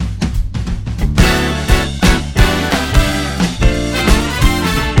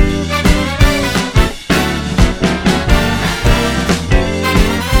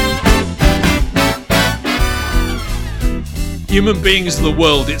Human beings of the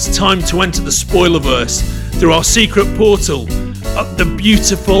world, it's time to enter the Spoilerverse through our secret portal at the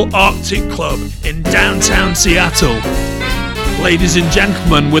beautiful Arctic Club in downtown Seattle. Ladies and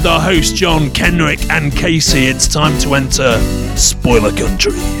gentlemen, with our hosts John, Kenrick and Casey, it's time to enter Spoiler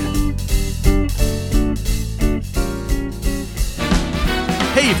Country.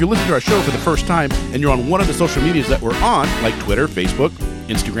 Hey, if you're listening to our show for the first time and you're on one of the social medias that we're on, like Twitter, Facebook,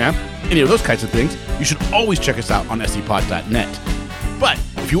 Instagram, any of those kinds of things, you should always check us out on scpod.net. But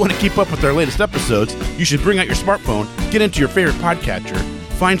if you want to keep up with our latest episodes, you should bring out your smartphone, get into your favorite podcatcher,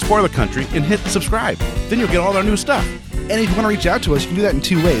 find Spoiler Country, and hit subscribe. Then you'll get all our new stuff. And if you want to reach out to us, you can do that in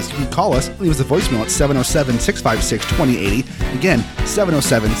two ways. You can call us, leave us a voicemail at 707-656-2080. Again,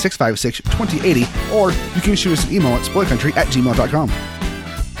 707-656-2080. Or you can shoot us an email at spoilercountry@gmail.com.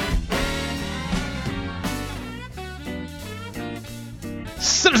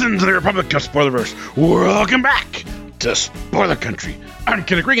 Citizens of the Republic of Spoilerverse, welcome back to Spoiler Country. I'm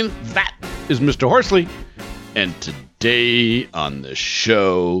Kenneth Regan, that is Mr. Horsley, and today on the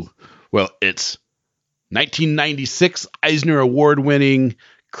show, well, it's 1996 Eisner Award-winning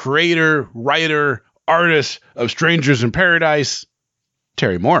creator, writer, artist of Strangers in Paradise,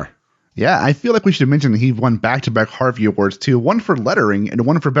 Terry Moore. Yeah, I feel like we should mention that he won back-to-back Harvey Awards too, one for lettering and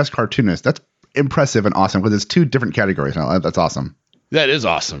one for best cartoonist. That's impressive and awesome because it's two different categories now. That's awesome. That is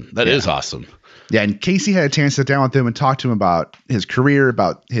awesome. That is awesome. Yeah, and Casey had a chance to sit down with him and talk to him about his career,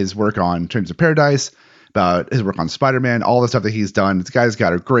 about his work on Strangers in Paradise, about his work on Spider-Man, all the stuff that he's done. This guy's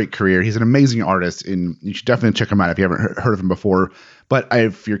got a great career. He's an amazing artist, and you should definitely check him out if you haven't heard of him before. But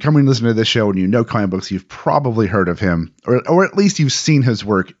if you're coming to listen to this show and you know comic books, you've probably heard of him, or at least you've seen his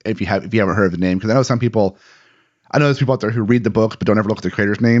work if you haven't heard of the name. Because I know there's people out there who read the book but don't ever look at the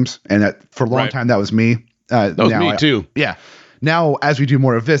creators' names, and that for a long time that was me. That was me too. Yeah. Now, as we do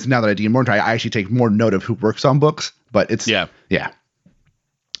more of this, now that I do more, I actually take more note of who works on books. But it's yeah.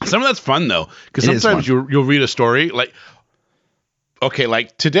 Some of that's fun though, because sometimes you'll read a story like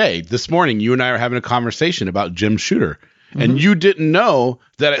today, this morning, you and I are having a conversation about Jim Shooter, and you didn't know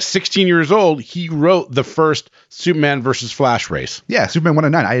that at 16 years old he wrote the first Superman versus Flash race. Yeah, Superman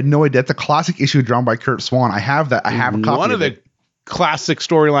 109. I had no idea. That's a classic issue drawn by Kurt Swan. I have that. I have a copy. One of the classic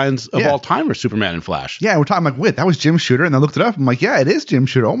storylines of all time are Superman and Flash. Yeah, we're talking like, wait, that was Jim Shooter, and I looked it up. I'm like, yeah, it is Jim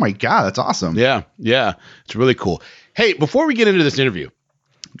Shooter. Oh my god, that's awesome. Yeah, it's really cool. Hey, before we get into this interview,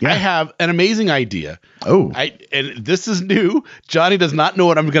 I have an amazing idea. Oh, and this is new. Johnny does not know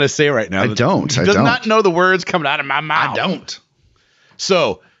what I'm going to say right now. I don't. He does not know the words coming out of my mouth. I don't.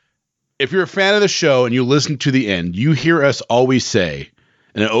 So, if you're a fan of the show and you listen to the end, you hear us always say,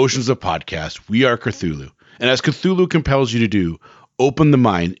 in the Oceans of Podcast, we are Cthulhu. And as Cthulhu compels you to do, open the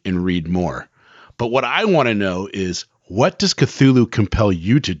mind and read more. But what I want to know is, what does Cthulhu compel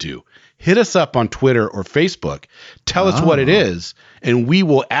you to do? Hit us up on Twitter or Facebook. Tell us what it is, and we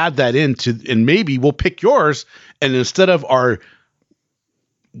will add that into, and maybe we'll pick yours. And instead of our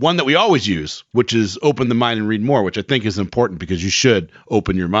one that we always use, which is open the mind and read more, which I think is important because you should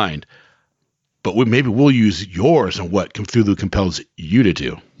open your mind. But maybe we'll use yours and what Cthulhu compels you to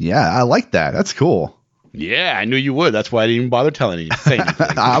do. Yeah, I like that. That's cool. Yeah, I knew you would. That's why I didn't even bother telling you.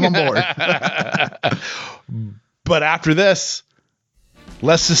 I'm on board. But after this,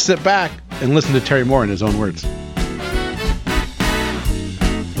 let's just sit back and listen to Terry Moore in his own words.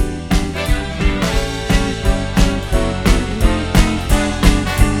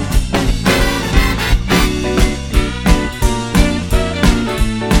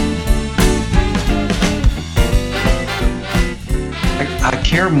 I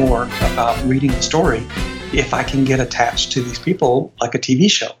care more about reading a story if I can get attached to these people like a TV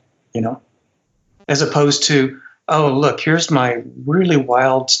show, as opposed to, oh, look, here's my really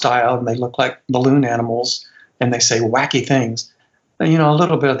wild style, and they look like balloon animals, and they say wacky things. And, a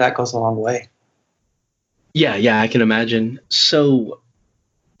little bit of that goes a long way. Yeah, I can imagine. So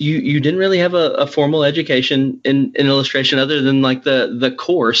you didn't really have a formal education in illustration other than like the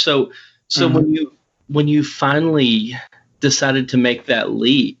core. So when you finally decided to make that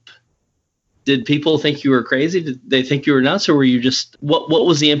leap, did people think you were crazy? Did they think you were nuts, or were you just what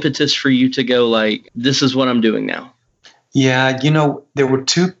was the impetus for you to go like, this is what I'm doing now? Yeah, there were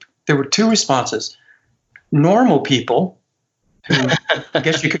two responses. Normal people, who I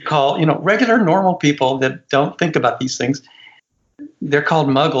guess you could call, regular normal people that don't think about these things. They're called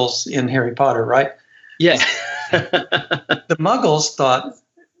muggles in Harry Potter, right? Yeah. The muggles thought,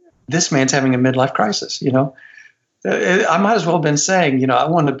 this man's having a midlife crisis, I might as well have been saying, I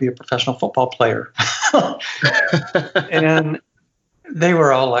want to be a professional football player. And they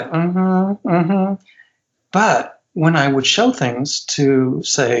were all like, But when I would show things to,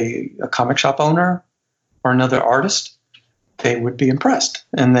 say, a comic shop owner or another artist, they would be impressed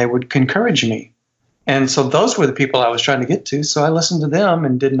and they would encourage me. And so those were the people I was trying to get to. So I listened to them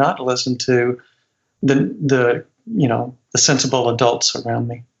and did not listen to the sensible adults around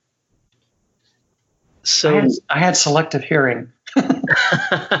me. So I had selective hearing.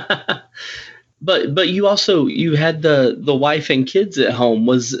 But you had the wife and kids at home.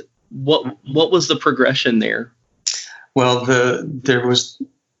 What was the progression there? Well, there was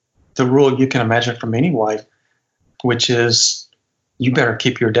the rule you can imagine from any wife, which is you better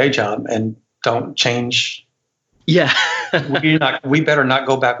keep your day job and don't change. Yeah. we better not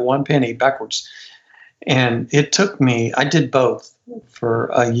go back one penny backwards. And it took me, I did both for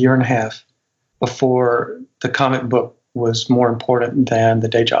a year and a half before the comic book was more important than the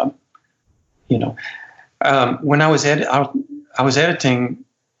day job. When I was editing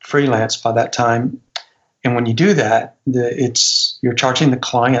freelance by that time. And when you do that, you're charging the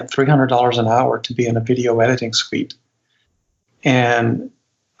client $300 an hour to be in a video editing suite. And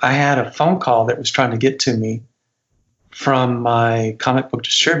I had a phone call that was trying to get to me from my comic book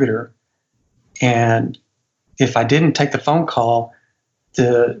distributor. And if I didn't take the phone call,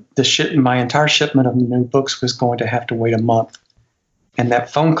 my entire shipment of new books was going to have to wait a month. And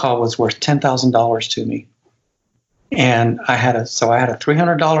that phone call was worth $10,000 to me. And I had a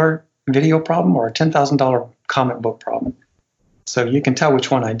 $300 video problem or a $10,000 comic book problem. So you can tell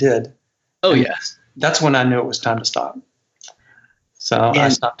which one I did. Oh, and yes. That's when I knew it was time to stop. So I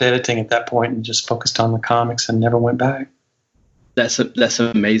stopped editing at that point and just focused on the comics and never went back. That's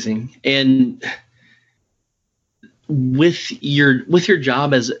amazing. And with your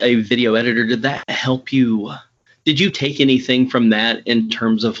job as a video editor, did that help you? Did you take anything from that in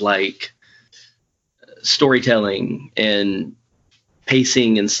terms of like storytelling and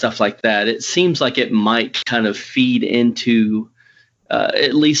pacing and stuff like that? It seems like it might kind of feed into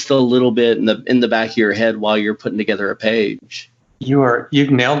at least a little bit in the back of your head while you're putting together a page.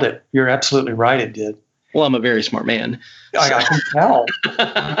 You've nailed it. You're absolutely right. It did. Well, I'm a very smart man. I can tell.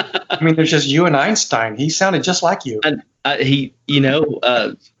 I mean, there's just you and Einstein. He sounded just like you. And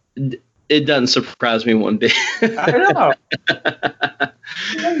it doesn't surprise me one bit. I know.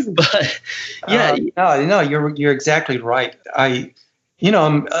 But yeah, no, you're exactly right.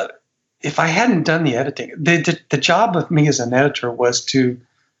 If I hadn't done the editing, the job of me as an editor was to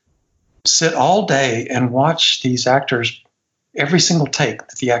sit all day and watch these actors, every single take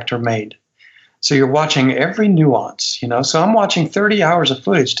that the actor made. So you're watching every nuance, So I'm watching 30 hours of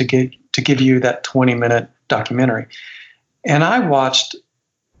footage to give you that 20-minute documentary, and I watched,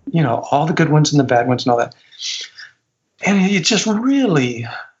 all the good ones and the bad ones and all that. And it just really,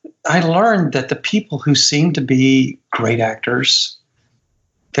 I learned that the people who seemed to be great actors,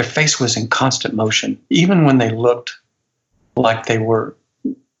 their face was in constant motion. Even when they looked like they were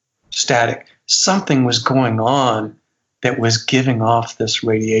static, something was going on that was giving off this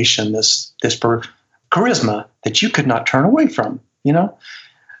radiation, this charisma that you could not turn away from,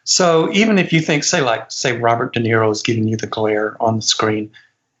 So even if you think, say Robert De Niro is giving you the glare on the screen,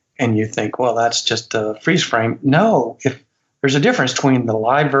 and you think, well, that's just a freeze frame. No, if there's a difference between the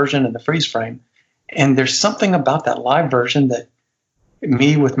live version and the freeze frame. And there's something about that live version that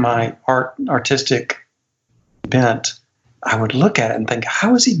me with my artistic bent, I would look at it and think,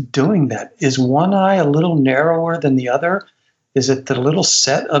 how is he doing that? Is one eye a little narrower than the other? Is it the little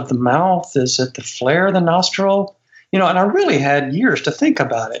set of the mouth? Is it the flare of the nostril? And I really had years to think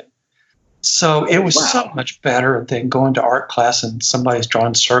about it. So it was so much better than going to art class and somebody's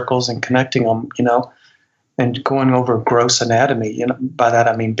drawing circles and connecting them, and going over gross anatomy. By that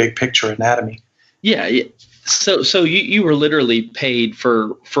I mean big picture anatomy. Yeah. So you were literally paid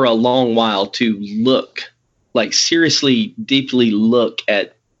for a long while to look, like seriously, deeply look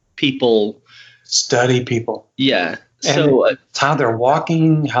at people. Study people. Yeah. And so it's how they're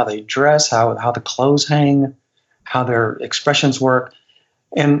walking, how they dress, how the clothes hang, how their expressions work.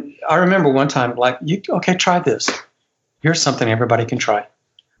 And I remember one time, try this. Here's something everybody can try.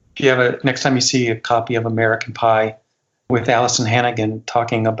 If you next time you see a copy of American Pie with Allison Hannigan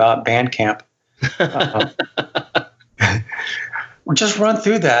talking about band camp, just run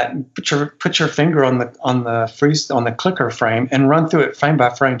through that. Put your finger on the clicker frame and run through it frame by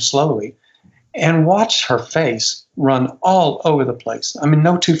frame slowly, and watch her face run all over the place. I mean,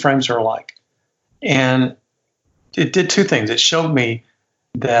 no two frames are alike, and it did two things. It showed me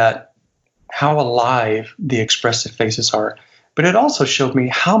that how alive the expressive faces are, but it also showed me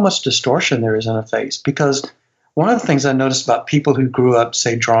how much distortion there is in a face. Because one of the things I noticed about people who grew up,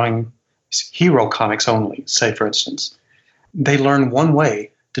 say, drawing hero comics only, say, for instance, they learn one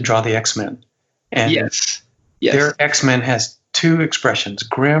way to draw the X-Men. And yes. Their X-Men has two expressions,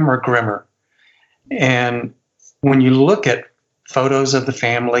 grim or grimmer. And when you look at photos of the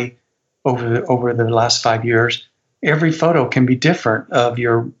family over the last 5 years, every photo can be different of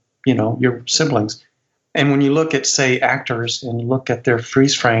your siblings. And when you look at, say, actors and look at their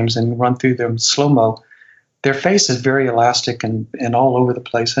freeze frames and run through them slow-mo, their face is very elastic and all over the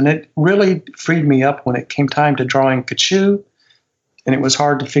place. And it really freed me up when it came time to drawing Kachu. And it was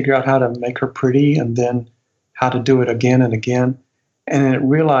hard to figure out how to make her pretty and then how to do it again and again. And then it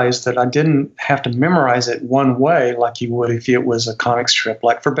realized that I didn't have to memorize it one way like you would if it was a comic strip.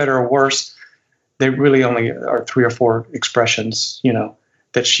 Like, for better or worse, they really only are 3 or 4 expressions,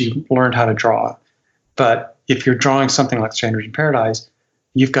 that she learned how to draw. But if you're drawing something like Strangers in Paradise,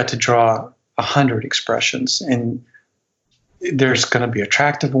 you've got to draw 100 expressions. And there's going to be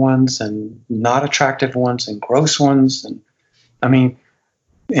attractive ones and not attractive ones and gross ones. And I mean,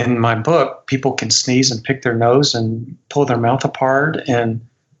 in my book, people can sneeze and pick their nose and pull their mouth apart and,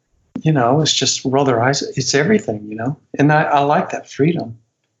 it's just roll their eyes. It's everything, And I like that freedom.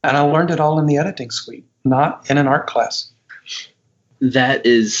 And I learned it all in the editing suite, not in an art class. That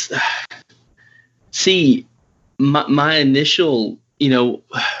is, see, my initial,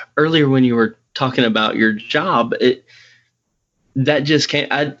 earlier when you were talking about your job, that just came,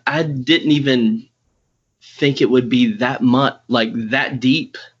 I didn't even think it would be that much, like that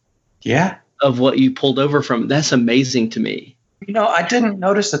deep. Yeah. Of what you pulled over from. That's amazing to me. I didn't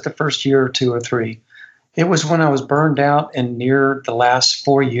notice it the first year or 2 or 3. It was when I was burned out and near the last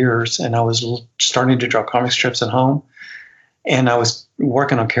 4 years, and I was starting to draw comic strips at home, and I was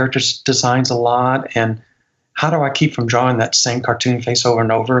working on character designs a lot. And how do I keep from drawing that same cartoon face over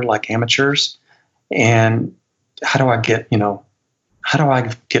and over like amateurs? And how do I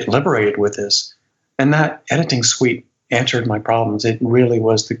get liberated with this? And that editing suite answered my problems. It really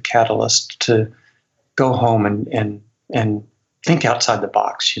was the catalyst to go home and think outside the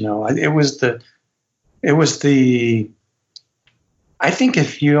box. It was the. I think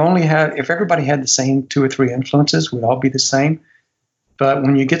if everybody had the same 2 or 3 influences, we'd all be the same. But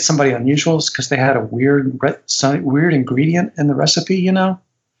when you get somebody unusual, it's because they had a weird ingredient in the recipe.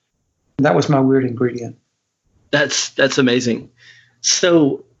 That was my weird ingredient. That's amazing.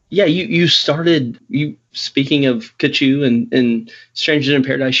 So. Yeah, you started, speaking of Kachu and Strangers in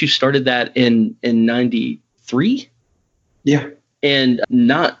Paradise, you started that in 93? Yeah. And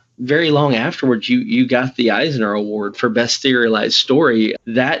not very long afterwards, you got the Eisner Award for Best Serialized Story.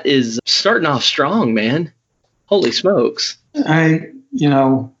 That is starting off strong, man. Holy smokes. Once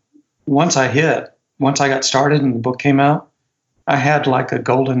I got started and the book came out, I had like a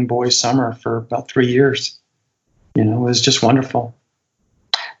golden boy summer for about 3 years. It was just wonderful.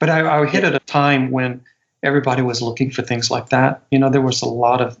 But I hit at a time when everybody was looking for things like that. There was a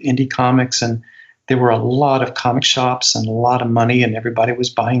lot of indie comics, and there were a lot of comic shops and a lot of money, and everybody was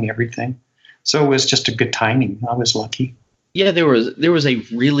buying everything. So it was just a good timing. I was lucky. Yeah, there was a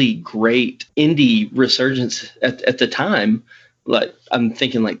really great indie resurgence at the time. Like, I'm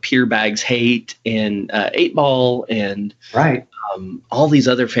thinking like Peer Bags Hate and 8-Ball and right. All these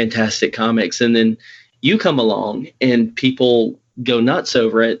other fantastic comics. And then you come along and people go nuts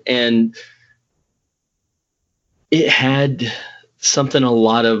over it, and it had something a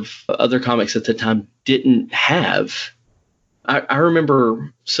lot of other comics at the time didn't have. I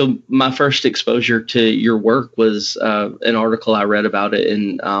remember, so my first exposure to your work was an article I read about it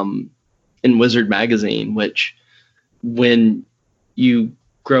in Wizard Magazine, which when you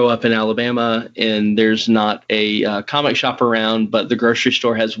grow up in Alabama and there's not a comic shop around, but the grocery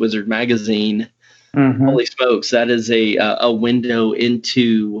store has Wizard Magazine, mm-hmm. Holy smokes, that is a window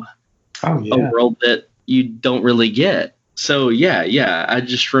into a world that you don't really get. So yeah, I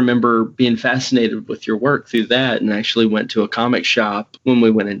just remember being fascinated with your work through that, and actually went to a comic shop when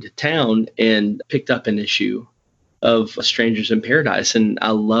we went into town and picked up an issue of Strangers in Paradise. And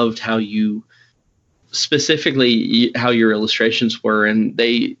I loved how you, specifically how your illustrations were, and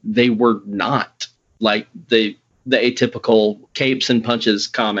they were not like the atypical capes and punches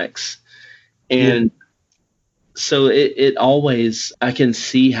comics. And so it always, I can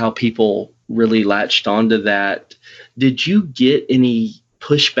see how people really latched onto that. Did you get any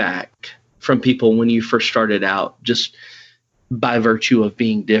pushback from people when you first started out, just by virtue of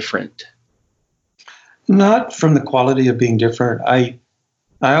being different? Not from the quality of being different. I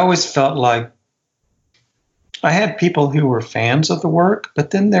always felt like I had people who were fans of the work,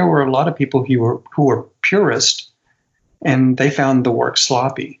 but then there were a lot of people who were purists, and they found the work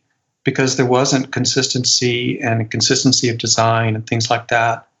sloppy because there wasn't consistency and consistency of design and things like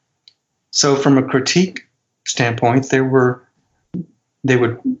that. So from a critique standpoint, they would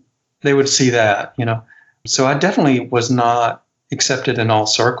see that, So I definitely was not accepted in all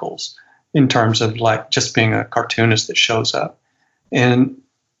circles in terms of like just being a cartoonist that shows up. And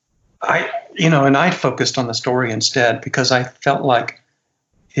I focused on the story instead, because I felt like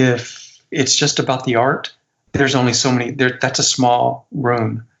if it's just about the art, there's only so many there. That's a small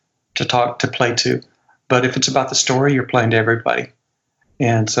room to play to. But if it's about the story, you're playing to everybody.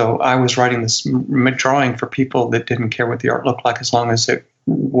 And so I was writing this drawing for people that didn't care what the art looked like, as long as it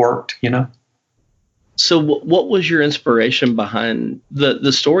worked, So what was your inspiration behind the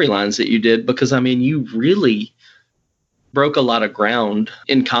storylines that you did? Because, I mean, you really broke a lot of ground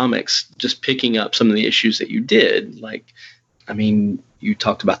in comics, just picking up some of the issues that you did. Like, I mean, you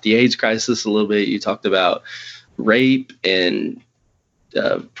talked about the AIDS crisis a little bit. You talked about rape and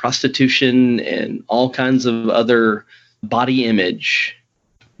prostitution and all kinds of other body image,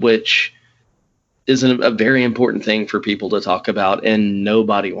 which is a very important thing for people to talk about, and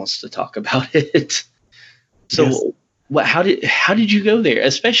nobody wants to talk about it. So yes. How did you go there?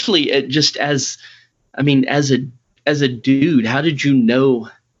 Especially as a dude, how did you know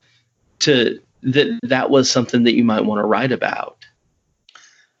that was something that you might want to write about?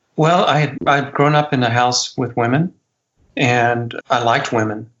 Well, I'd grown up in a house with women, and I liked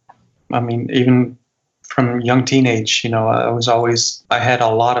women. I mean, even from young teenage, I had a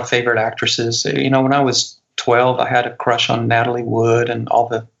lot of favorite actresses. When I was 12, I had a crush on Natalie Wood and all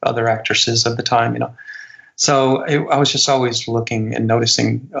the other actresses of the time, So I was just always looking and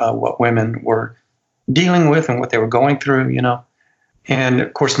noticing what women were dealing with and what they were going through, And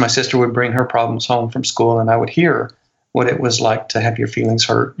of course, my sister would bring her problems home from school, and I would hear what it was like to have your feelings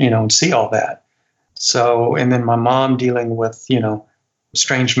hurt, and see all that. So, and then my mom dealing with,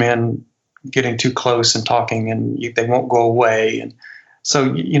 strange men getting too close and talking, and they won't go away. And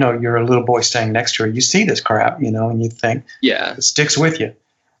so, you're a little boy standing next to her. You see this crap, and you think, yeah, it sticks with you.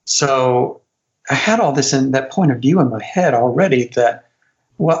 So I had all this in that point of view in my head already, that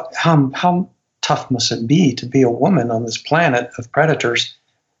how tough must it be to be a woman on this planet of predators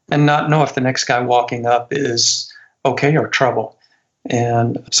and not know if the next guy walking up is okay or trouble.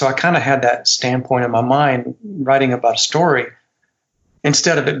 And so I kind of had that standpoint in my mind, writing about a story.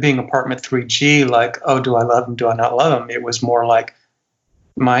 Instead of it being apartment 3G, like, oh, do I love him? Do I not love him? It was more like,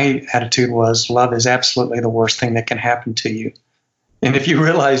 my attitude was, love is absolutely the worst thing that can happen to you. And if you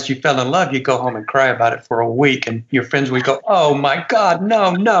realized you fell in love, you go home and cry about it for a week, and your friends would go, oh my God,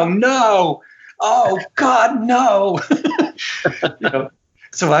 no. Oh God, no.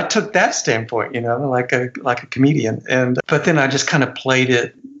 So I took that standpoint, like a comedian. But then I just kind of played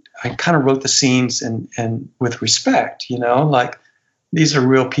it. I kind of wrote the scenes and with respect, like, these are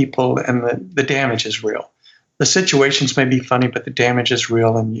real people, and the damage is real. The situations may be funny, but the damage is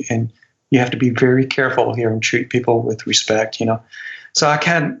real, and you have to be very careful here and treat people with respect, So I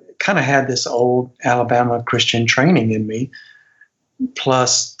kind of had this old Alabama Christian training in me,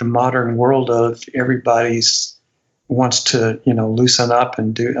 plus the modern world of everybody's wants to, loosen up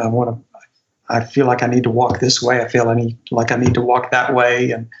and do. I feel like I need to walk this way. I feel like I need to walk that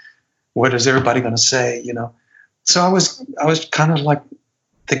way, and what is everybody going to say, So I was kind of like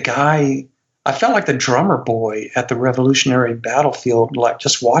the guy. I felt like the drummer boy at the revolutionary battlefield, like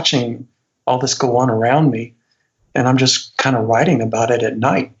just watching all this go on around me. And I'm just kind of writing about it at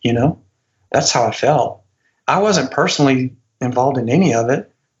night, That's how I felt. I wasn't personally involved in any of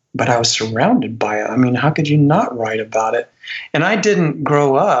it, but I was surrounded by it. I mean, how could you not write about it? And I didn't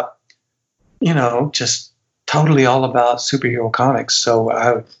grow up, just totally all about superhero comics.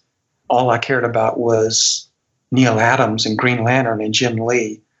 So all I cared about was Neil Adams and Green Lantern and Jim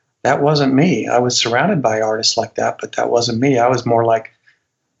Lee. That wasn't me. I was surrounded by artists like that, but that wasn't me. I was more like,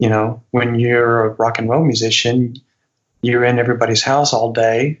 when you're a rock and roll musician, you're in everybody's house all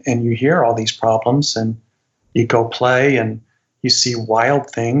day and you hear all these problems, and you go play and you see wild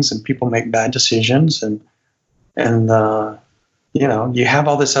things and people make bad decisions, and you have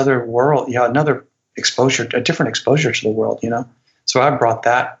all this other world, another exposure, a different exposure to the world, So I brought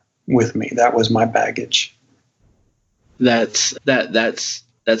that with me. That was my baggage. That's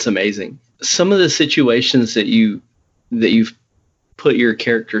amazing. Some of the situations that you've put your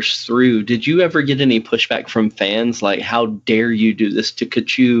characters through, did you ever get any pushback from fans, like, how dare you do this to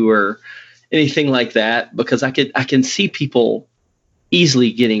Kachu or anything like that? Because I can see people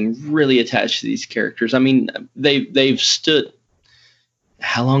easily getting really attached to these characters. I mean, they've stood.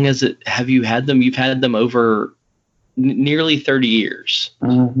 How long have you had them? You've had them over nearly 30 years.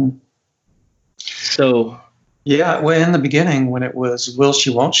 Mm-hmm. So yeah, well, in the beginning, when it was will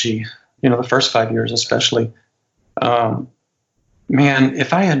she, won't she, the first 5 years especially, man,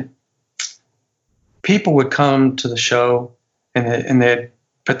 if I had, people would come to the show and they'd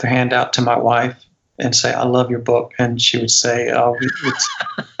put their hand out to my wife and say, I love your book. And she would say, oh, it's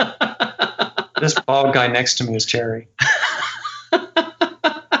this bald guy next to me is Terry.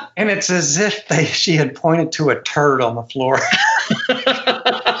 And it's as if she had pointed to a turd on the floor.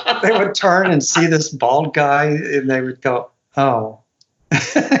 They would turn and see this bald guy, and they would go, "Oh."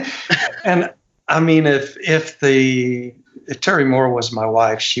 And I mean, if Terry Moore was my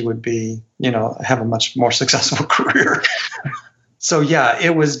wife, she would be, have a much more successful career. So yeah,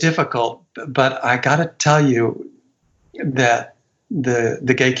 it was difficult, but I got to tell you that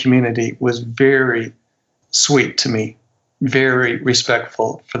the gay community was very sweet to me, very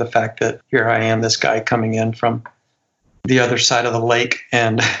respectful for the fact that here I am, this guy coming in from the other side of the lake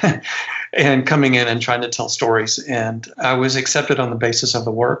and and coming in and trying to tell stories. And I was accepted on the basis of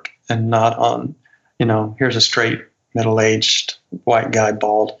the work and not on, here's a straight, middle-aged white guy,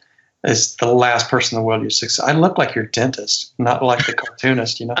 bald. It's the last person in the world you succeed. I look like your dentist, not like the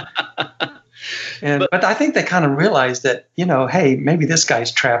cartoonist, But I think they kind of realized that, hey, maybe this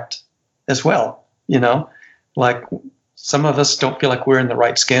guy's trapped as well, like some of us don't feel like we're in the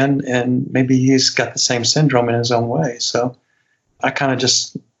right skin, and maybe he's got the same syndrome in his own way. So I kind of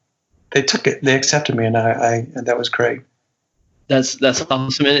they took it, they accepted me, and and that was great. That's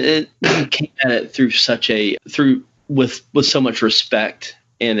awesome. And you came at it with so much respect.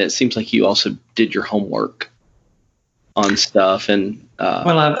 And it seems like you also did your homework on stuff. And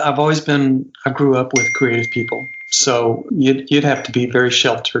well, I grew up with creative people, so you'd have to be very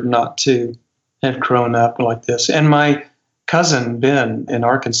sheltered not to have grown up like this. And my cousin Ben in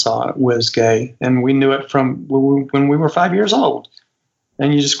Arkansas was gay, and we knew it from when we were 5 years old.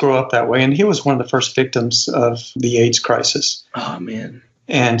 And you just grow up that way. And he was one of the first victims of the AIDS crisis. Oh man!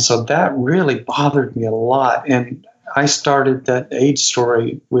 And so that really bothered me a lot. And I started that AIDS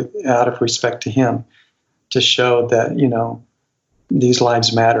story out of respect to him, to show that, these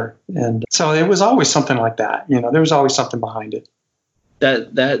lives matter. And so it was always something like that. There was always something behind it.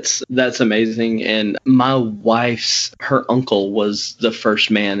 That's amazing. And my her uncle was the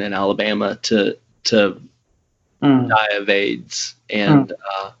first man in Alabama to die of AIDS. And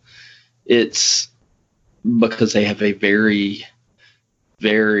it's because they have a very,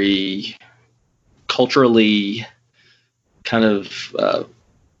 very culturally kind of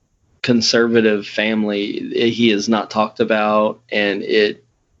conservative family. He is not talked about, and it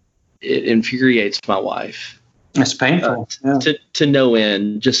infuriates my wife. It's painful to no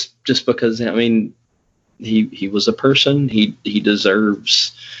end, just because he was a person. He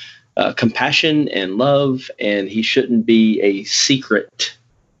deserves compassion and love, and he shouldn't be a secret.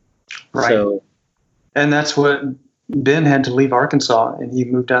 Right. So, and that's what Ben had to leave Arkansas, and he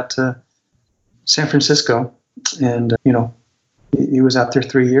moved out to San Francisco. And, he was out there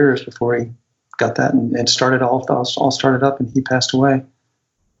 3 years before he got that and started all started up, and he passed away.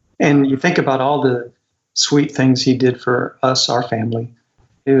 And you think about all the sweet things he did for us, our family.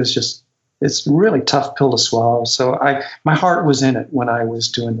 It's a really tough pill to swallow. So my heart was in it when I was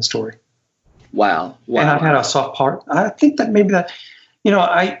doing the story. Wow. And I had a soft part. I think that maybe that,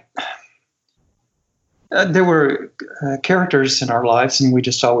 there were characters in our lives, and we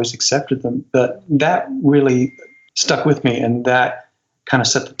just always accepted them. But that really stuck with me, and that kind of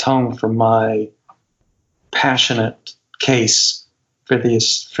set the tone for my passionate case for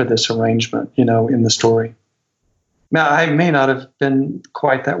this arrangement, in the story. Now, I may not have been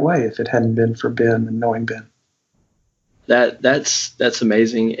quite that way if it hadn't been for Ben and knowing Ben. That's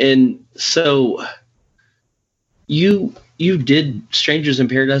amazing. And so you did Strangers in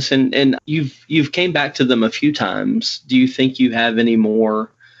Paradise, and you've came back to them a few times. Do you think you have any more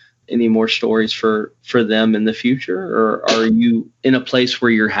stories for them in the future, or are you in a place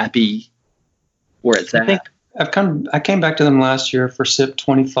where you're happy where it's at? I think I came back to them last year for SIP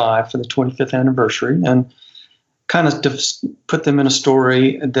 25 for the 25th anniversary, and kind of put them in a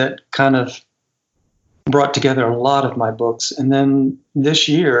story that kind of brought together a lot of my books. And then this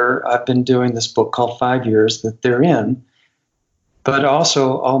year, I've been doing this book called 5 Years that they're in, but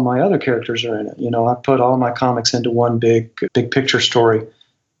also all my other characters are in it. I put all my comics into one big picture story.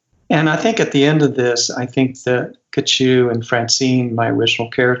 And I think at the end of this, I think that Kachu and Francine, my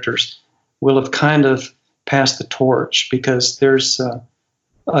original characters, will have kind of passed the torch, because there's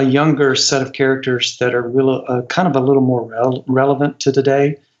a younger set of characters that are kind of a little more relevant to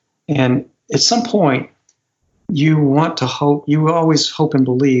today. And at some point, you always hope and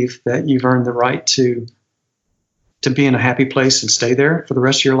believe that you've earned the right to be in a happy place and stay there for the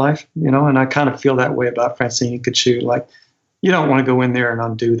rest of your life, and I kind of feel that way about Francine and Kachu. Like, you don't want to go in there and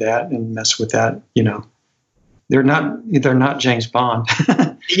undo that and mess with that. They're not James Bond.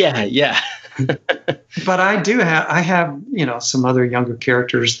 Yeah. But I have some other younger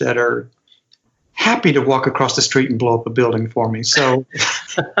characters that are happy to walk across the street and blow up a building for me. So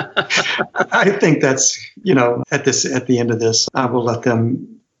I think that's, at the end of this, I will let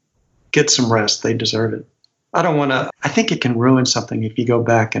them get some rest. They deserve it. I think it can ruin something if you go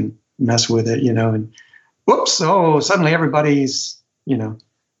back and mess with it, and whoops, suddenly everybody's,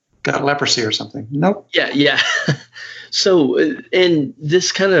 got leprosy or something. Nope. Yeah. So, and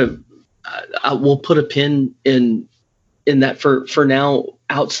this kind of, I will put a pin in that for now.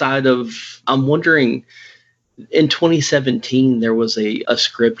 Outside of, I'm wondering, in 2017 there was a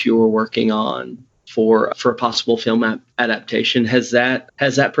script you were working on for a possible film adaptation. Has that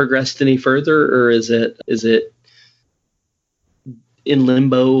progressed any further, or is it in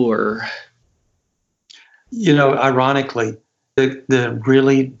limbo? Or, ironically, the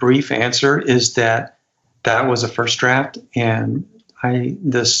really brief answer is that was a first draft, and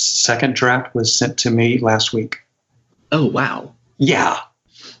the second draft was sent to me last week. Oh, wow. Yeah.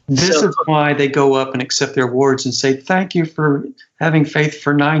 This is why they go up and accept their awards and say, thank you for having faith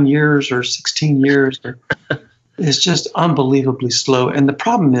for 9 years or 16 years. It's just unbelievably slow. And the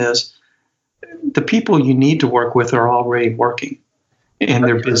problem is the people you need to work with are already working and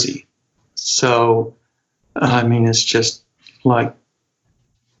they're busy. So, it's just like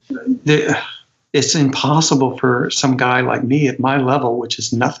it's impossible for some guy like me at my level, which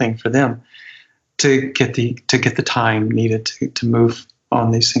is nothing for them, to get the time needed to move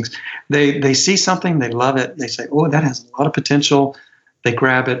on these things. They see something, they love it, they say, oh, that has a lot of potential. They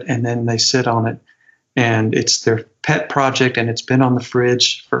grab it and then they sit on it, and it's their pet project, and it's been on the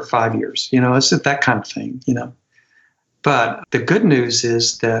fridge for 5 years. It's that kind of thing. But the good news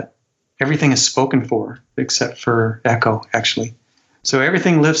is that everything is spoken for except for Echo, actually. So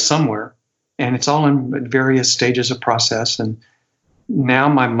everything lives somewhere, and it's all in various stages of process. And now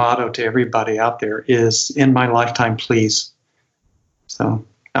my motto to everybody out there is, in my lifetime, please. So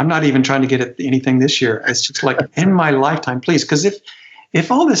I'm not even trying to get at anything this year. It's just like, in my lifetime, please. Because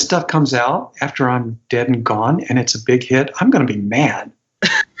if all this stuff comes out after I'm dead and gone and it's a big hit, I'm going to be mad.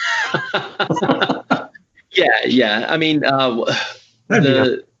 Yeah. I mean,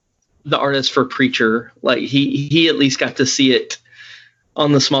 the artist for Preacher, like he at least got to see it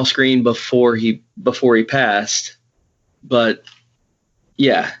on the small screen before he passed. But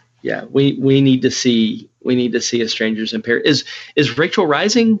yeah, we need to see A Strangers in Paradise. Is Rachel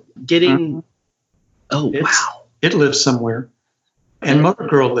Rising getting? Oh, wow! It lives somewhere, and Mother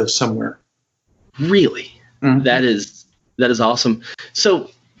Girl lives somewhere. Really, that is awesome.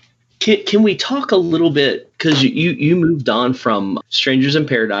 So, can we talk a little bit, because you moved on from Strangers in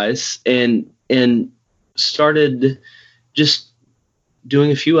Paradise and started just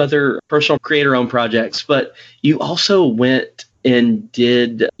doing a few other personal creator-owned projects, but you also went and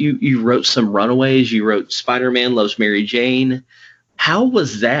you wrote some Runaways, you wrote Spider-Man Loves Mary Jane. How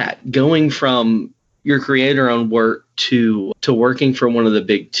was that, going from your creator-owned work to working for one of the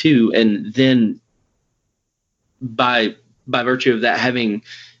big two, and then by virtue of that having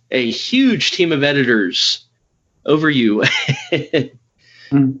a huge team of editors over you?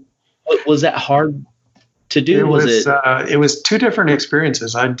 Was that hard to do? It was two different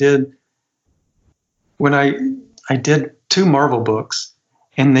experiences. I did 2 Marvel books,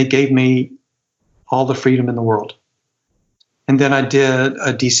 and they gave me all the freedom in the world. And then I did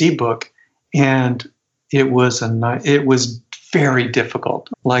a DC book, and it was very difficult.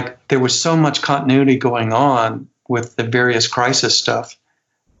 Like, there was so much continuity going on with the various Crisis stuff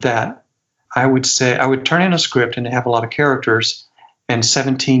that I would turn in a script and have a lot of characters and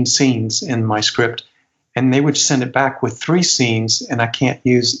 17 scenes in my script, and they would send it back with 3 scenes, and I can't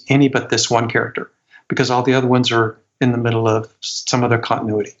use any but this one character because all the other ones are in the middle of some other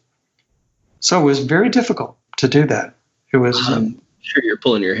continuity. So it was very difficult to do that. It was. I'm sure you're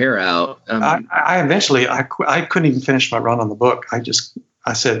pulling your hair out. I eventually couldn't even finish my run on the book.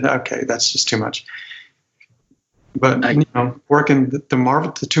 I said, okay, that's just too much. But working the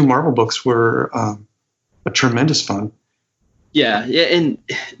 2 Marvel books were a tremendous fun. Yeah, and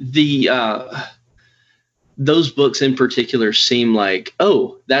those books in particular seem like,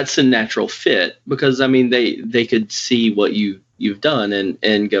 oh, that's a natural fit, because they could see what you've done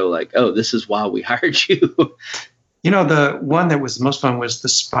and go like, oh, this is why we hired you. The one that was the most fun was the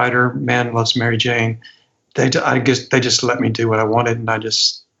Spider-Man Loves Mary Jane. I guess they just let me do what I wanted, and I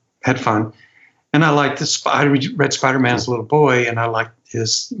just had fun. And I liked this. I read Spider-Man as a little boy, and I liked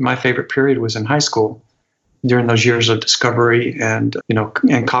my favorite period was in high school during those years of discovery and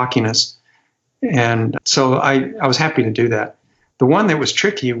cockiness. And so I was happy to do that. The one that was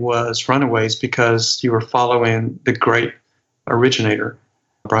tricky was Runaways, because you were following the great originator,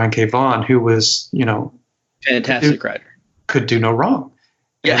 Brian K. Vaughan, who was, fantastic writer. Could do no wrong.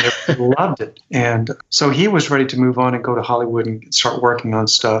 Yeah. And they loved it. And so he was ready to move on and go to Hollywood and start working on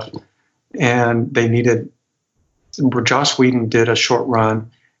stuff. And they needed, Joss Whedon did a short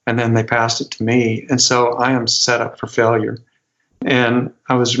run, and then they passed it to me. And so I am set up for failure. And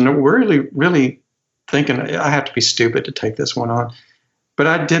I was really, really thinking I have to be stupid to take this one on. But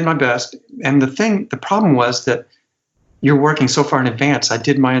I did my best. And the problem was that you're working so far in advance. I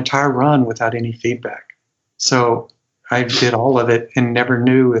did my entire run without any feedback. So I did all of it and never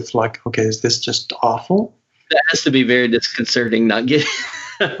knew if, like, okay, is this just awful? That has to be very disconcerting, not getting.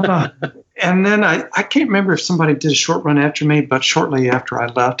 And then I can't remember if somebody did a short run after me, but shortly after I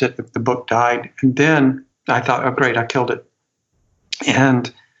left it, the book died. And then I thought, oh, great, I killed it.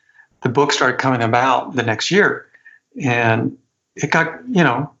 And the book started coming about the next year. And it got,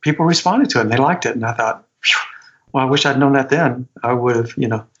 people responded to it and they liked it. And I thought, well, I wish I'd known that then. I would have,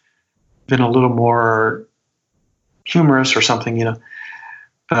 been a little more humorous or something,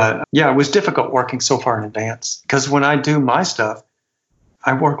 But yeah, it was difficult working so far in advance because when I do my stuff,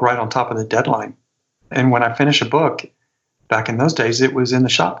 I work right on top of the deadline. And when I finish a book, back in those days, it was in the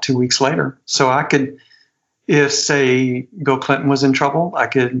shop 2 weeks later. So I could, if, say, Bill Clinton was in trouble, I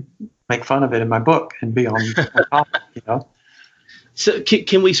could make fun of it in my book and be on top, So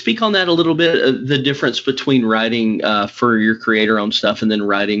can we speak on that a little bit, the difference between writing for your creator-owned stuff and then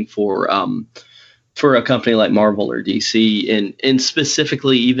writing for a company like Marvel or DC, and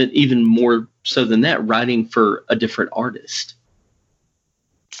specifically even more so than that, writing for a different artist?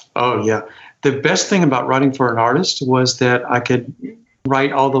 Oh, yeah. The best thing about writing for an artist was that I could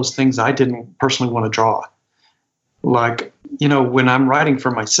write all those things I didn't personally want to draw. Like, when I'm writing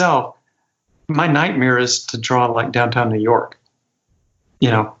for myself, my nightmare is to draw like downtown New York.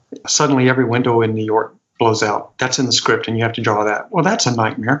 Suddenly every window in New York blows out. That's in the script and you have to draw that. Well, that's a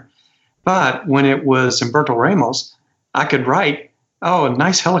nightmare. But when it was Humberto Ramos, I could write, a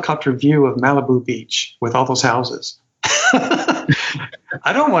nice helicopter view of Malibu Beach with all those houses.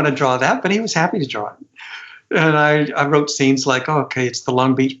 I don't want to draw that, but he was happy to draw it. And I wrote scenes like, it's the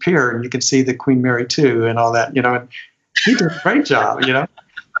Long Beach Pier, and you can see the Queen Mary 2 and all that, And he did a great job,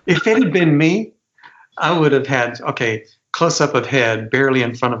 If it had been me, I would have had, close-up of head, barely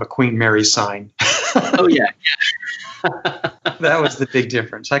in front of a Queen Mary sign. Oh, yeah. That was the big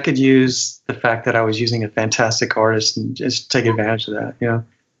difference. I could use the fact that I was using a fantastic artist and just take advantage of that,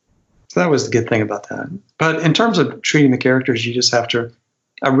 So that was the good thing about that. But in terms of treating the characters, you just have to,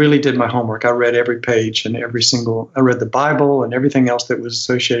 I really did my homework. I read every page and I read the Bible and everything else that was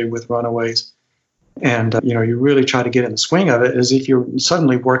associated with Runaways. And, you really try to get in the swing of it as if you're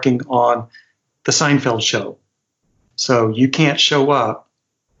suddenly working on the Seinfeld show. So you can't show up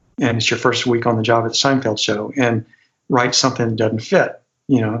and it's your first week on the job at the Seinfeld show and write something that doesn't fit.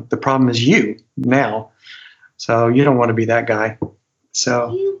 The problem is you now. So you don't want to be that guy.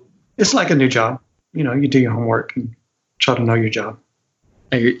 So it's like a new job. You do your homework and try to know your job.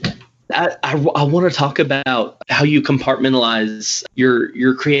 I want to talk about how you compartmentalize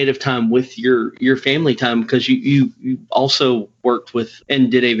your creative time with your family time, because you also worked with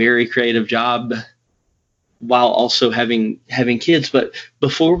and did a very creative job while also having kids. But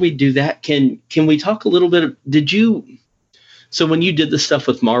before we do that, can we talk a little bit? So when you did the stuff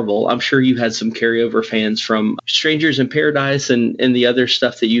with Marvel, I'm sure you had some carryover fans from Strangers in Paradise and the other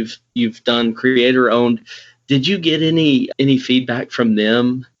stuff that you've done creator owned. Did you get any feedback from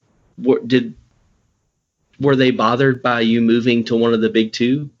them? Were they bothered by you moving to one of the big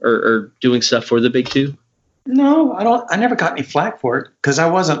two or doing stuff for the big two? No, I never got any flack for it because I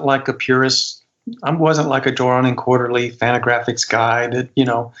wasn't like a purist. I wasn't like a Drawn and Quarterly Fantagraphics guy that,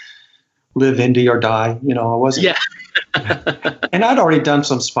 live indie or die. I wasn't. Yeah. And I'd already done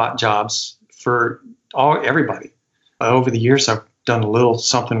some spot jobs for everybody. Over the years, I've done a little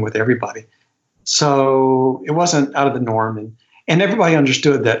something with everybody. So it wasn't out of the norm. And everybody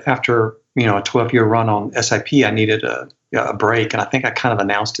understood that after, a 12-year run on SIP, I needed a break. And I think I kind of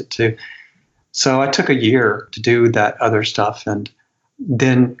announced it too. So I took a year to do that other stuff and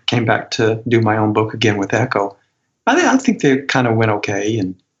then came back to do my own book again with Echo. I think they kind of went okay.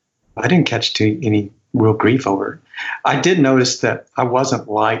 And I didn't catch any real grief over it. I did notice that I wasn't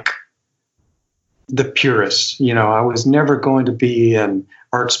like the purist. I was never going to be in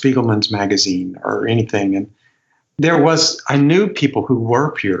Art Spiegelman's magazine or anything. And I knew people who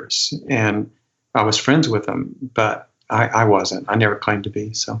were purists and I was friends with them, but I wasn't. I never claimed to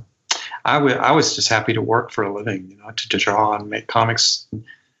be. So I was just happy to work for a living, to draw and make comics.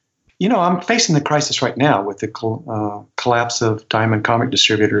 I'm facing the crisis right now with the collapse of Diamond Comic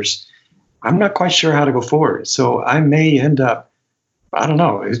Distributors. I'm not quite sure how to go forward. So I may end up, I don't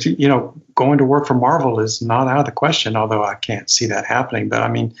know, going to work for Marvel is not out of the question, although I can't see that happening. But I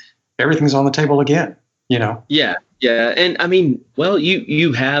mean, everything's on the table again, Yeah. Yeah. And I mean, well,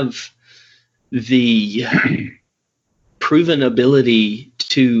 you have the proven ability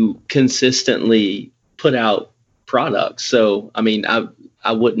to consistently put out products. So, I mean,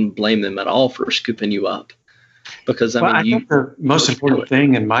 I wouldn't blame them at all for scooping you up, because I think the most important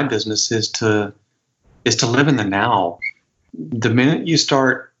thing in my business is to live in the now. The minute you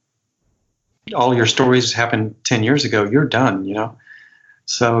start, all your stories happened 10 years ago, you're done, you know?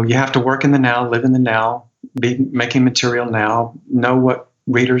 So you have to work in the now, live in the now, be making material now, know what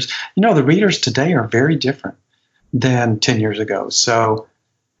readers, the readers today are very different than 10 years ago. So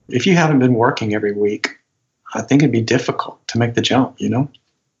if you haven't been working every week, I think it'd be difficult to make the jump, you know?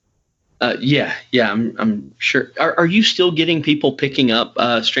 Yeah, I'm sure. Are you still getting people picking up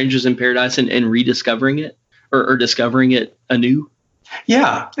Strangers in Paradise and rediscovering it or discovering it anew?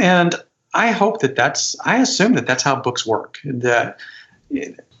 Yeah, and I hope I assume that's how books work. That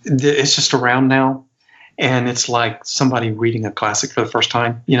it's just around now, and it's like somebody reading a classic for the first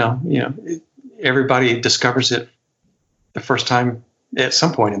time. Everybody discovers it the first time at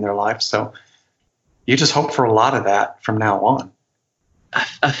some point in their life. So you just hope for a lot of that from now on.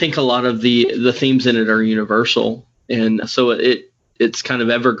 I think a lot of the themes in it are universal, and so it's kind of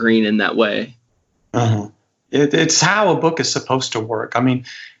evergreen in that way. Uh-huh. It's how a book is supposed to work. I mean,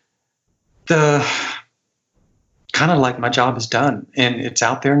 the kind of like my job is done, and it's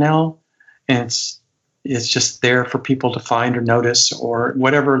out there now, and it's just there for people to find or notice or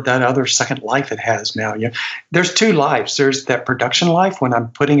whatever that other second life it has now. There's two lives. There's that production life when I'm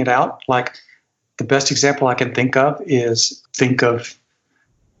putting it out. Like the best example I can think of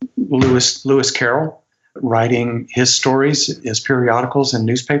Lewis Carroll writing his stories as periodicals and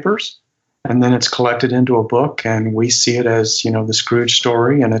newspapers, and then it's collected into a book, and we see it as the Scrooge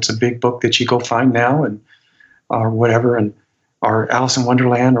story, and it's a big book that you go find now, and or whatever, and or Alice in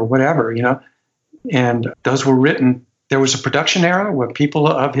Wonderland or whatever, and those were written. There was a production era where people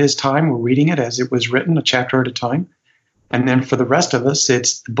of his time were reading it as it was written, a chapter at a time, and then for the rest of us,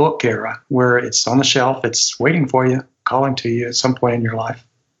 it's the book era where it's on the shelf, it's waiting for you, calling to you at some point in your life.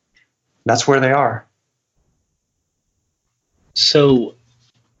 That's where they are. So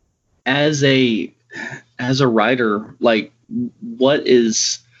as a writer, like what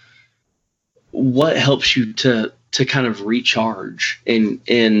helps you to kind of recharge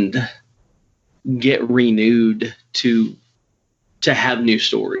and get renewed to have new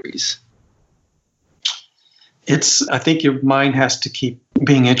stories? I think your mind has to keep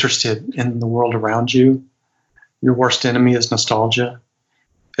being interested in the world around you. Your worst enemy is nostalgia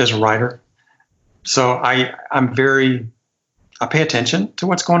as a writer. So I pay attention to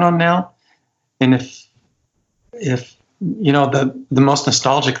what's going on now. And if the most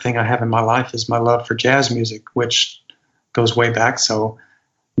nostalgic thing I have in my life is my love for jazz music, which goes way back. So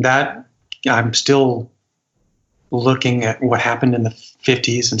that I'm still looking at what happened in the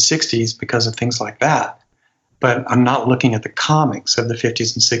 50s and 60s because of things like that. But I'm not looking at the comics of the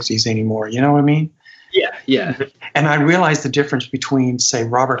 50s and 60s anymore. You know what I mean? Yeah. And I realized the difference between, say,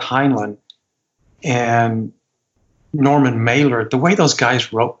 Robert Heinlein and Norman Mailer. The way those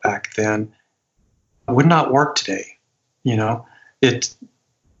guys wrote back then would not work today. That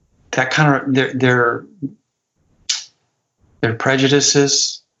kind of their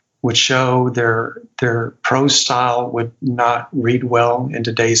prejudices would show. Their prose style would not read well in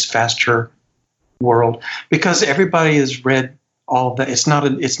today's faster world because everybody has read all that. It's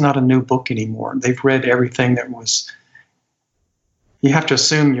not a new book anymore. They've read everything that was. You have to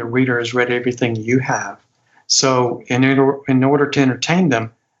assume your reader has read everything you have. So in order to entertain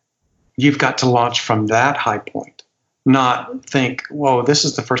them, you've got to launch from that high point, not think, whoa, this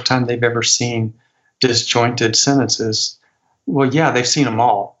is the first time they've ever seen disjointed sentences. Well, yeah, they've seen them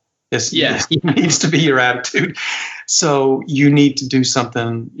all. It needs to be your attitude. So you need to do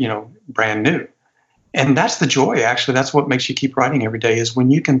something, brand new. And that's the joy, actually. That's what makes you keep writing every day, is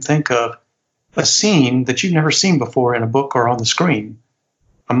when you can think of a scene that you've never seen before in a book or on the screen.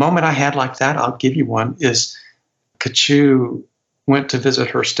 A moment I had like that, I'll give you one, is Kachu went to visit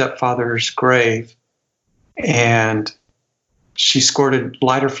her stepfather's grave, and she squirted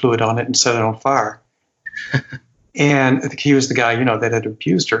lighter fluid on it and set it on fire. And he was the guy, that had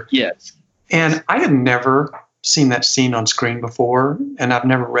abused her. Yes. And I had never seen that scene on screen before, and I've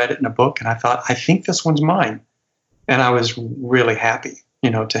never read it in a book. And I thought, I think this one's mine. And I was really happy,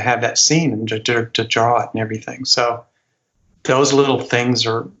 to have that scene and to draw it and everything. So those little things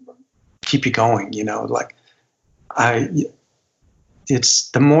keep you going, it's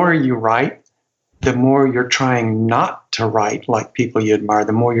the more you write, the more you're trying not to write like people you admire,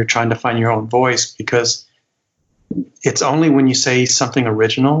 the more you're trying to find your own voice, because it's only when you say something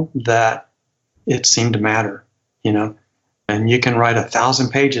original that it seemed to matter, and you can write 1,000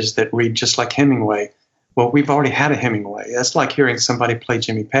 pages that read just like Hemingway, Well, we've already had a Hemingway. That's like hearing somebody play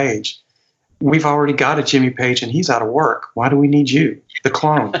Jimmy Page. We've already got a Jimmy Page and he's out of work. Why do we need you, the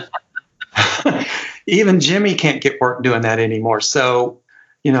clone? Even Jimmy can't get work doing that anymore. So,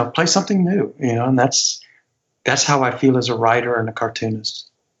 play something new, and that's how I feel as a writer and a cartoonist.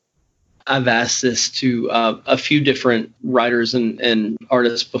 I've asked this to a few different writers and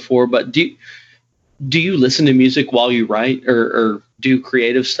artists before, but do you listen to music while you write or do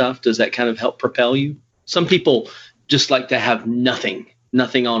creative stuff? Does that kind of help propel you? Some people just like to have nothing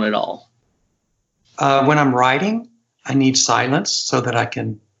on at all. When I'm writing, I need silence so that I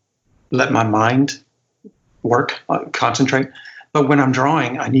can let my mind work, concentrate. But when I'm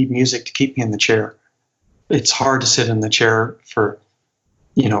drawing, I need music to keep me in the chair. It's hard to sit in the chair for,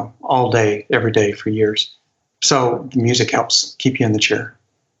 all day, every day for years. So the music helps keep you in the chair.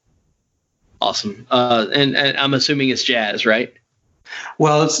 Awesome. And I'm assuming it's jazz, right?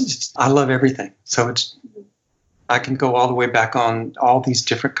 Well, I love everything. So I can go all the way back on all these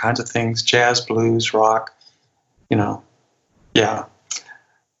different kinds of things: jazz, blues, rock, yeah,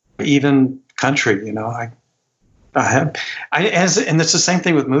 even country. And it's the same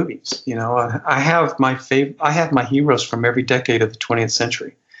thing with movies. I have my heroes from every decade of the 20th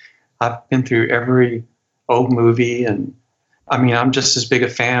century. I've been through every old movie, and I'm just as big a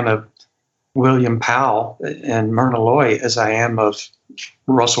fan of William Powell and Myrna Loy as I am of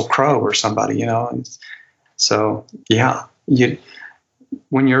Russell Crowe or somebody, So yeah,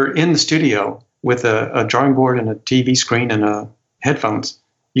 when you're in the studio with a drawing board and a TV screen and headphones,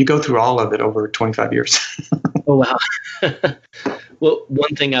 you go through all of it over 25 years. Oh, wow. Well,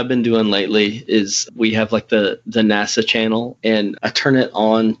 one thing I've been doing lately is we have like the NASA channel, and I turn it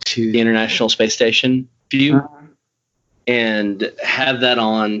on to the International Space Station view and have that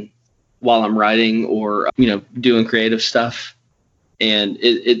on while I'm writing or, doing creative stuff. And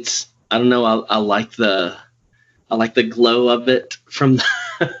it's, I don't know, I like the glow of it from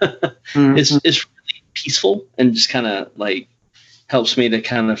it's really peaceful and just kind of like helps me to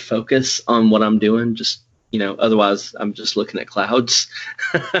kind of focus on what I'm doing. Just, otherwise I'm just looking at clouds.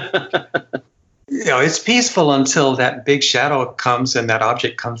 It's peaceful until that big shadow comes and that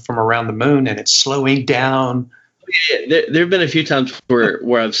object comes from around the moon and it's slowing down. Yeah, there have been a few times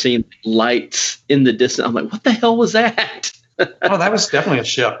where I've seen lights in the distance. I'm like, what the hell was that? Oh, that was definitely a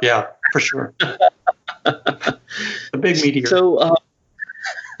ship. Yeah, for sure. A big meteor.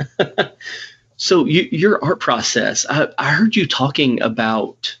 So your art process, I heard you talking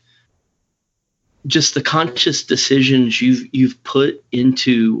about just the conscious decisions you've put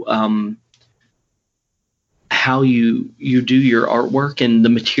into how you do your artwork and the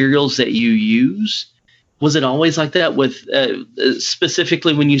materials that you use. Was it always like that with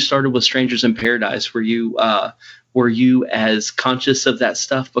specifically when you started with Strangers in Paradise? Were you as conscious of that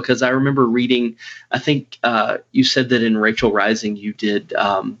stuff? Because I remember reading, I think you said that in Rachel Rising you did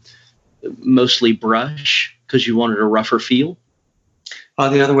mostly brush because you wanted a rougher feel.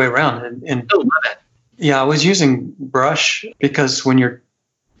 The other way around. Yeah, I was using brush because when you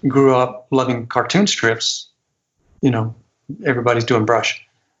grew up loving cartoon strips, everybody's doing brush.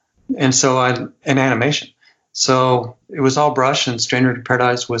 And so and animation. So it was all brush, and Stranger in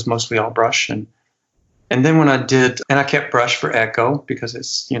Paradise was mostly all brush. And then when I kept brush for Echo because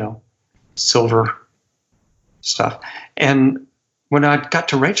it's, silver stuff. And when I got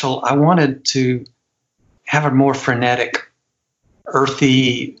to Rachel, I wanted to have a more frenetic,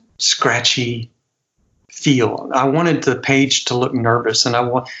 earthy, scratchy feel. I wanted the page to look nervous, and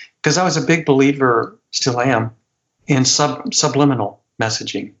because I was a big believer, still am, in subliminal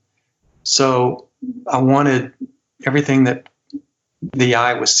messaging. So I wanted everything that the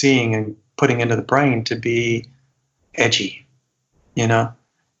eye was seeing and putting into the brain to be edgy,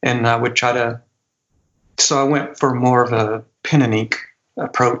 and I would try to, so I went for more of a pen and ink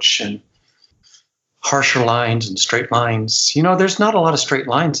approach and harsher lines and straight lines. There's not a lot of straight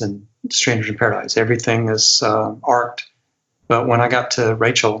lines in Strangers in Paradise. Everything is arced. But when I got to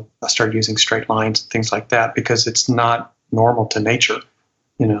Rachel, I started using straight lines and things like that because it's not normal to nature,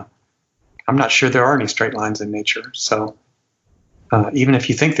 I'm not sure there are any straight lines in nature. So even if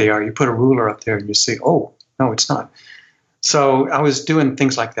you think they are, you put a ruler up there and you see, oh, no, it's not. So I was doing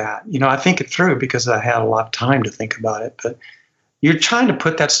things like that. I think it through because I had a lot of time to think about it. But you're trying to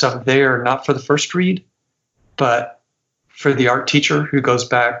put that stuff there, not for the first read, but for the art teacher who goes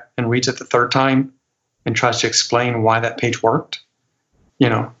back and reads it the third time and tries to explain why that page worked.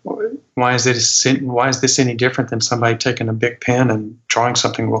 Why is this any different than somebody taking a big pen and drawing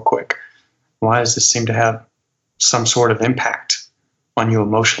something real quick? Why does this seem to have some sort of impact on you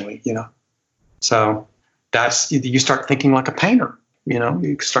emotionally, So you start thinking like a painter,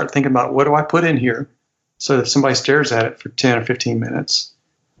 you start thinking about what do I put in here So if somebody stares at it for 10 or 15 minutes,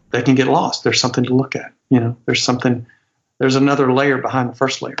 they can get lost. There's something to look at. There's another layer behind the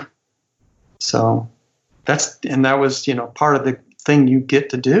first layer. So that was, part of the thing you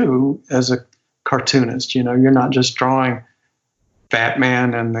get to do as a cartoonist. You're not just drawing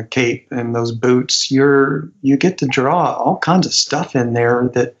Batman and the cape and those boots. You get to draw all kinds of stuff in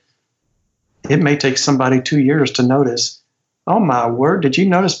there that it may take somebody 2 years to notice. Oh my word, did you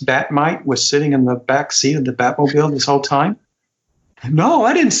notice Batmite was sitting in the back seat of the Batmobile this whole time? No,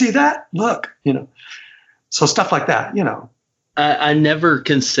 I didn't see that. Look, so stuff like that, I never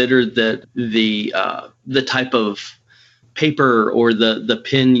considered that the type of paper or the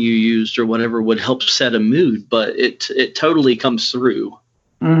pen you used or whatever would help set a mood, but it totally comes through.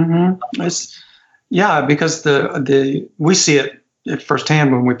 Mm-hmm. Because we see it at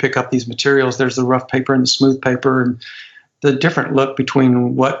firsthand when we pick up these materials. There's the rough paper and the smooth paper, and the different look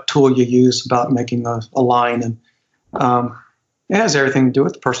between what tool you use about making a line, and it has everything to do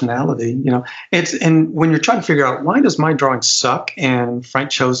with the personality. And when you're trying to figure out, why does my drawing suck and Frank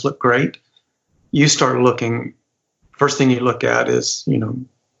Cho's look great, you start looking. First thing you look at is,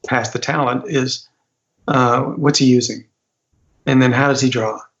 past the talent, is what's he using, and then how does he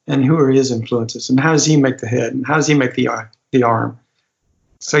draw, and who are his influences, and how does he make the head, and how does he make the arm.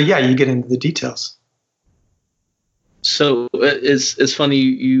 So you get into the details. So it's funny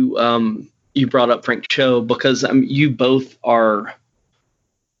you brought up Frank Cho, because you both are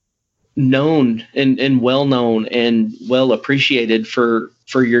known and well known and well appreciated for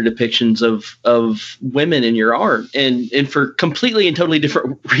your depictions of women in your art, and for completely and totally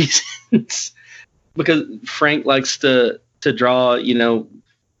different reasons. Because Frank likes to draw,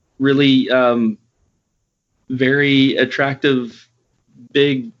 really very attractive,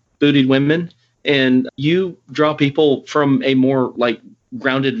 big bootied women, and you draw people from a more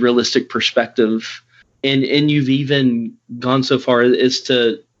grounded, realistic perspective, and you've even gone so far as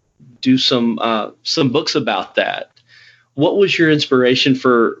to do some books about that. What was your inspiration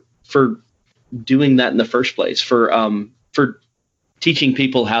for doing that in the first place? For teaching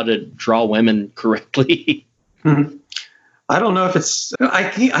people how to draw women correctly? Mm-hmm. I don't know if it's. I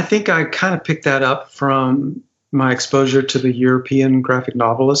think I kind of picked that up from my exposure to the European graphic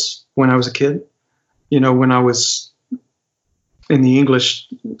novelists when I was a kid. When I was in the English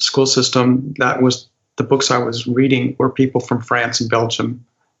school system, that was the books I was reading were people from France and Belgium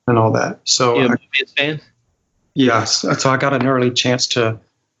and all that. So you're a Mobius fan? Yes. So I got an early chance to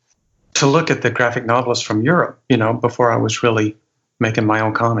look at the graphic novelists from Europe, before I was really making my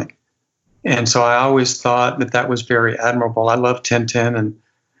own comic. And so I always thought that was very admirable. I love Tintin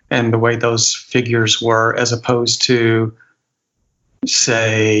and the way those figures were, as opposed to,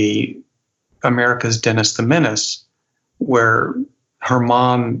 say, America's Dennis the Menace, where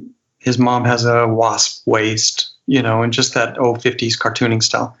his mom has a wasp waist, and just that old 50s cartooning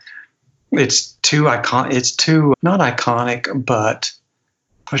style. It's too not iconic, but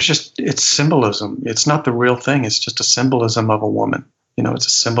it's symbolism. It's not the real thing. It's just a symbolism of a woman. It's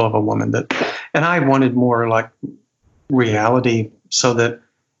a symbol of a woman and I wanted more like reality, so that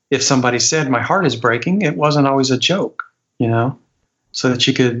if somebody said my heart is breaking, it wasn't always a joke, so that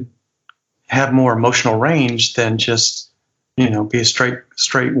you could have more emotional range than just, be a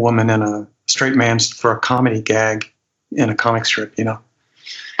straight woman and a straight man for a comedy gag in a comic strip,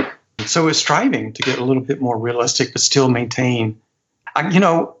 So it's striving to get a little bit more realistic, but still maintain,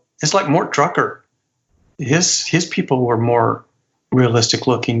 it's like Mort Drucker. His people were more realistic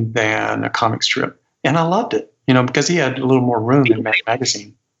looking than a comic strip. And I loved it, because he had a little more room in Mad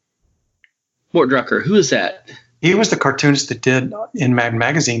Magazine. Mort Drucker, who is that? He was the cartoonist that did in Mad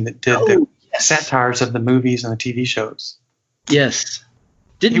Magazine that did the satires of the movies and the TV shows. Yes.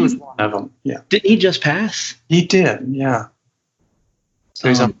 He was one of them. Yeah. Didn't he just pass? He did. Yeah. So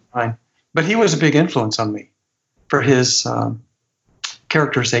he's on mine. But he was a big influence on me for his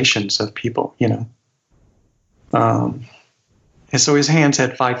characterizations of people, and so his hands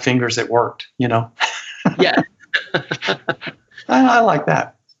had 5 fingers that worked, Yeah. I like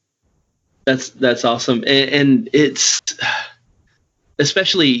that. That's awesome. And it's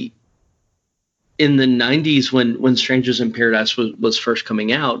especially in the 90s when Strangers in Paradise was first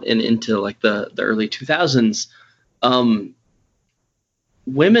coming out and into the early 2000s,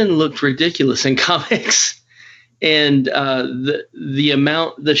 women looked ridiculous in comics. And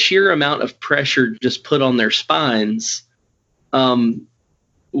the sheer amount of pressure just put on their spines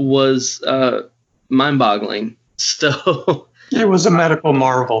was mind-boggling. So it was a medical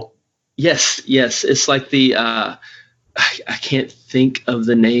marvel. Yes. It's like I can't think of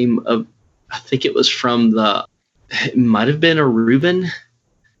the name of. I think it was from it might have been a Reuben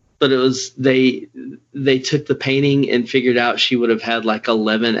but it was they took the painting and figured out she would have had like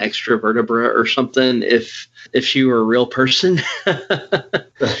 11 extra vertebrae or something if she were a real person.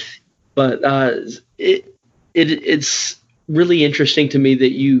 But it's really interesting to me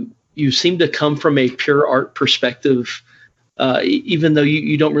that you seem to come from a pure art perspective, even though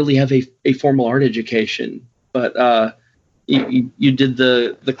you don't really have a formal art education. But you did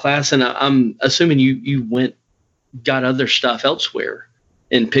the class, and I'm assuming you got other stuff elsewhere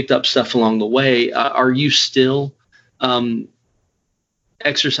and picked up stuff along the way. Are you still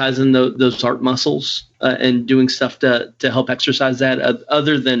exercising those art muscles and doing stuff to help exercise that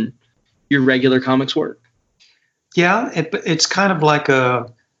other than your regular comics work? Yeah, it's kind of like a,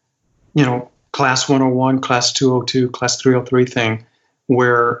 class 101, class 202, class 303 thing,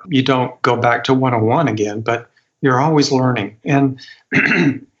 where you don't go back to 101 again, but you're always learning. And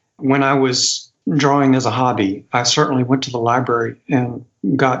when I was drawing as a hobby, I certainly went to the library and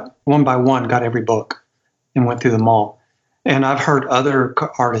got one by one, got every book and went through them all. And I've heard other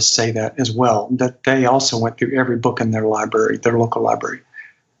artists say that as well, that they also went through every book in their library, their local library.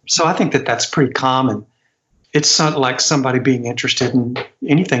 So I think that that's pretty common. It's not like somebody being interested in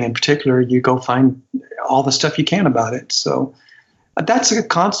anything in particular. You go find all the stuff you can about it. So that's a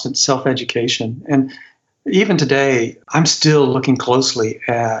constant self-education. And even today, I'm still looking closely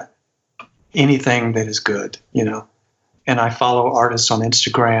at anything that is good, and I follow artists on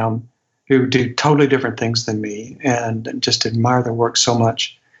Instagram who do totally different things than me and just admire their work so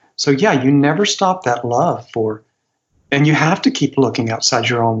much. So yeah, you never stop that love and you have to keep looking outside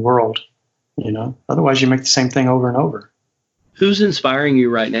your own world, otherwise you make the same thing over and over. Who's inspiring you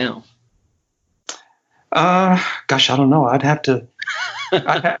right now? Gosh, I don't know. I'd have to,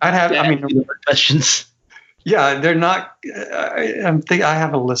 questions. Yeah, they're not. I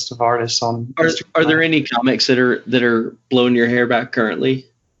have a list of artists on. Are there any comics that are blowing your hair back currently?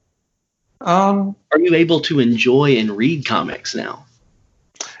 Are you able to enjoy and read comics now?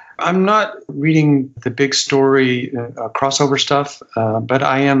 I'm not reading the big story crossover stuff, but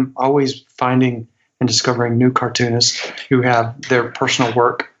I am always finding and discovering new cartoonists who have their personal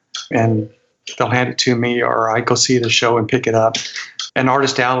work, and they'll hand it to me, or I go see the show and pick it up. And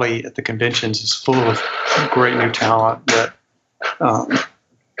Artist Alley at the conventions is full of great new talent that,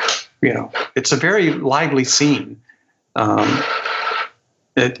 it's a very lively scene.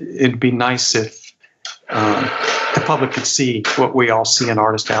 It'd be nice if the public could see what we all see in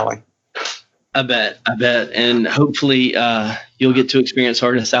Artist Alley. I bet. And hopefully you'll get to experience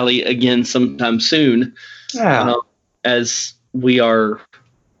Artist Alley again sometime soon. Yeah. As we are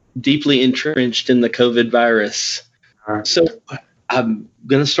deeply entrenched in the COVID virus. All right. So I'm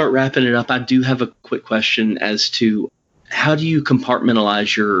going to start wrapping it up. I do have a quick question as to how do you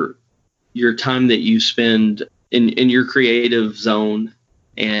compartmentalize your time that you spend in your creative zone,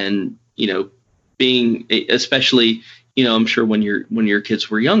 and being, especially I'm sure when your kids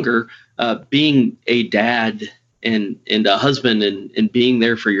were younger, being a dad and a husband and being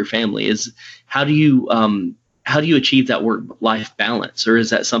there for your family. Is how do you achieve that work-life balance, or is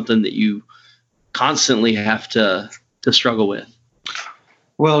that something that you constantly have to struggle with?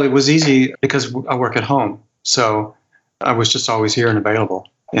 Well, it was easy because I work at home. So I was just always here and available,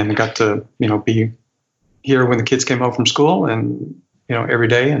 and I got to, be here when the kids came home from school and, every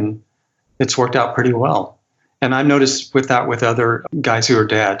day. And it's worked out pretty well. And I've noticed with other guys who are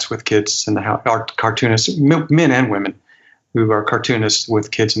dads with kids in the house, art cartoonists, men and women who are cartoonists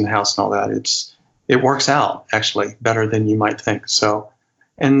with kids in the house and all that, it works out actually better than you might think. So,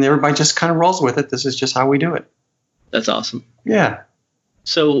 and everybody just kind of rolls with it. This is just how we do it. That's awesome. Yeah.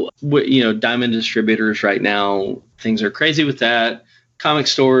 So, Diamond Distributors right now, things are crazy with that. Comic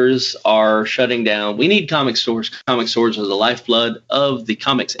stores are shutting down. We need comic stores. Comic stores are the lifeblood of the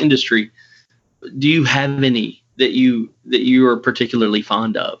comics industry. Do you have any that you are particularly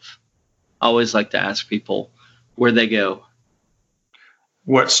fond of? I always like to ask people where they go.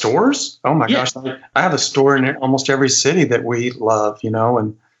 What stores? Oh my gosh. I have a store in almost every city that we love,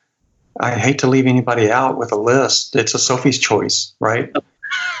 and I hate to leave anybody out with a list. It's a Sophie's choice, right?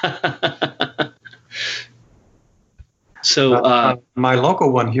 So my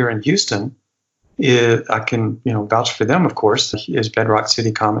local one here in Houston, I can vouch for them, of course, is Bedrock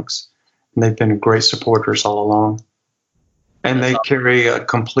City Comics. And they've been great supporters all along. And they carry a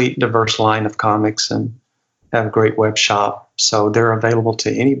complete diverse line of comics and have a great web shop. So they're available to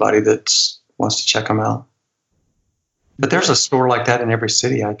anybody that wants to check them out. But there's a store like that in every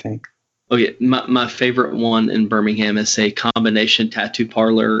city, I think. Oh, yeah. My favorite one in Birmingham is a combination tattoo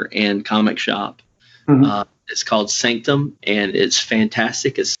parlor and comic shop. Mm-hmm. It's called Sanctum, and it's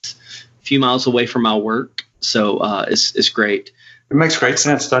fantastic. It's a few miles away from my work, so it's great. It makes great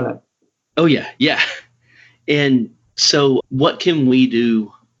sense, doesn't it? Oh, yeah. Yeah. And so what can we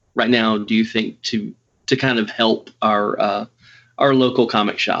do right now, do you think, to kind of help our local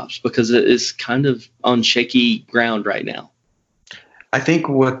comic shops? Because it is kind of on shaky ground right now. I think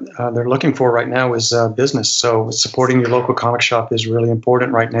what they're looking for right now is business. So supporting your local comic shop is really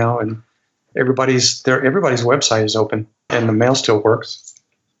important right now. And everybody's website is open and the mail still works.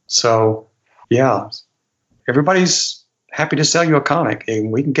 So, yeah, everybody's happy to sell you a comic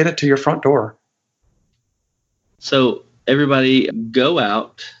and we can get it to your front door. So everybody go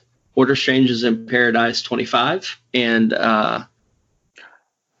out, order Strangers in Paradise 25 and well,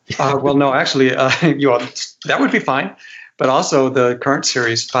 no, actually, that would be fine. But also the current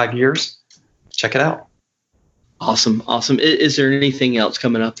series, 5 years. Check it out. Awesome. Is there anything else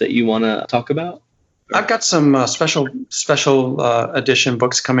coming up that you want to talk about? I've got some special edition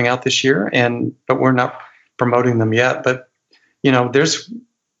books coming out this year, but we're not promoting them yet. But there's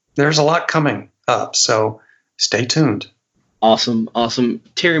a lot coming up, so stay tuned. Awesome.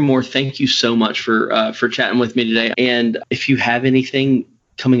 Terry Moore, thank you so much for chatting with me today. And if you have anything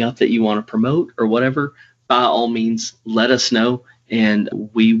coming up that you want to promote or whatever, by all means, let us know, and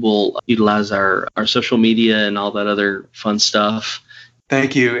we will utilize our social media and all that other fun stuff.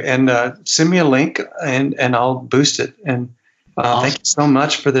 Thank you. And send me a link, and I'll boost it. And awesome. Thank you so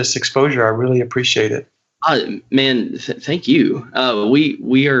much for this exposure. I really appreciate it. Man, thank you.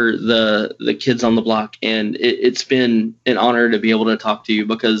 We are the kids on the block, and it's been an honor to be able to talk to you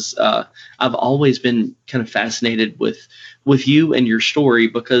because I've always been kind of fascinated with you and your story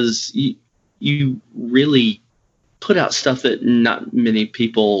because you really put out stuff that not many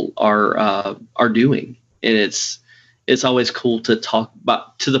people are doing, and it's always cool to talk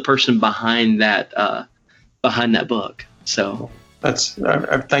to the person behind that book. So that's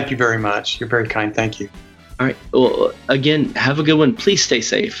thank you very much. You're very kind. Thank you. All right. Well, again, have a good one. Please stay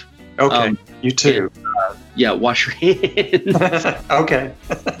safe. Okay. You too. And, wash your hands. Okay.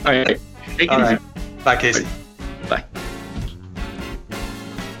 All right. Take it easy. Bye, Casey. Bye.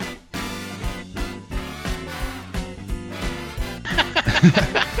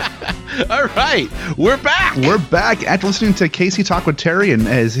 All right, we're back. We're back after listening to Casey talk with Terry and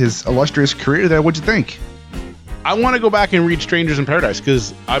as his illustrious career there. What'd you think? I want to go back and read Strangers in Paradise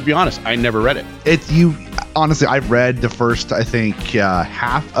because I'll be honest, I never read it. Honestly, I've read the first, I think,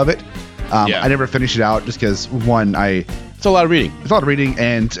 half of it. I never finished it out just because it's a lot of reading. It's a lot of reading,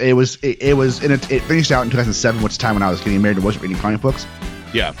 and it finished out in 2007, which is the time when I was getting married and wasn't reading comic books.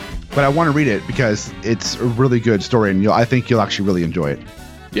 Yeah. But I want to read it because it's a really good story, and I think you'll actually really enjoy it.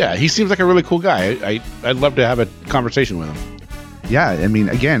 Yeah, he seems like a really cool guy. I'd love to have a conversation with him. Yeah, I mean,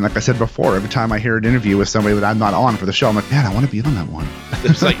 again, like I said before, every time I hear an interview with somebody that I'm not on for the show, I'm like, man, I want to be on that one.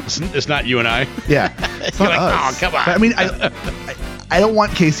 It's like, it's not you and I. Yeah. It's not us. Oh, come on. But, I mean, I don't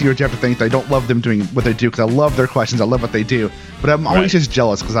want Casey or Jeff to think that I don't love them doing what they do because I love their questions. I love what they do. But I'm always just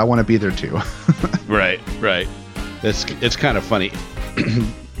jealous because I want to be there too. Right. It's kind of funny.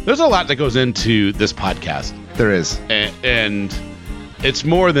 There's a lot that goes into this podcast. There is. And it's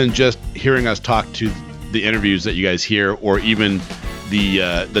more than just hearing us talk to the interviews that you guys hear, or even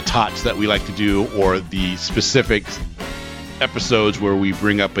the tots that we like to do, or the specific episodes where we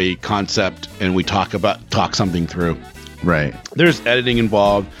bring up a concept and we talk something through. Right. There's editing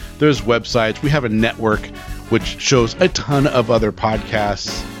involved. There's websites. We have a network which shows a ton of other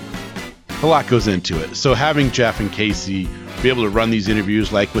podcasts. A lot goes into it. So having Jeff and Casey be able to run these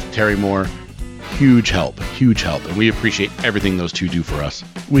interviews like with Terry Moore, huge help. And we appreciate everything those two do for us.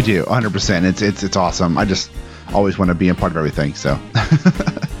 We do, 100%. It's awesome. I just always want to be a part of everything. So,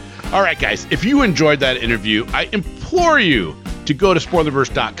 all right, guys, if you enjoyed that interview, I implore you to go to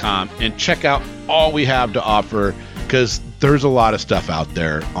spoilerverse.com and check out all we have to offer, because there's a lot of stuff out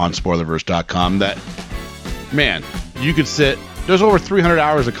there on spoilerverse.com that, man, you could there's over 300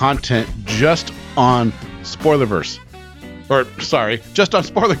 hours of content just on Spoilerverse. Or, sorry, just on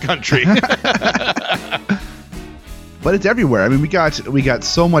Spoiler Country. But it's everywhere. I mean, we got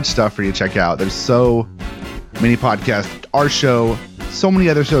so much stuff for you to check out. There's so many podcasts, our show, so many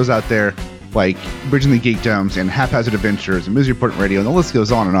other shows out there, like Bridging the Geekdoms and Haphazard Adventures and Misery Report Radio, and the list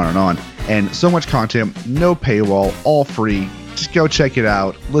goes on and on and on. And so much content, no paywall, all free. Just go check it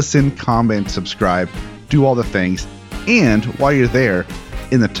out. Listen, comment, subscribe, do all the things. And while you're there,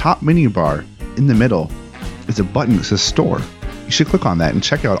 in the top menu bar, in the middle, is a button that says Store. You should click on that and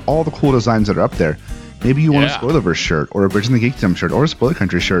check out all the cool designs that are up there. Maybe you want a Spoilerverse shirt, or a Bridging the Geekdom shirt, or a Spoiler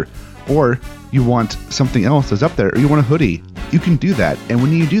Country shirt, or you want something else that's up there, or you want a hoodie. You can do that. And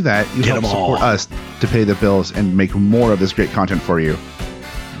when you do that, you help support us to pay the bills and make more of this great content for you.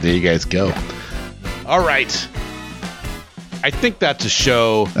 There you guys go. Yeah. All right. I think that's a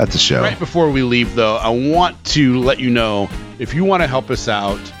show. That's a show. Right before we leave, though, I want to let you know, if you want to help us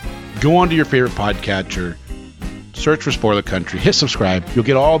out, go onto your favorite podcatcher, search for Spoiler Country, hit subscribe. You'll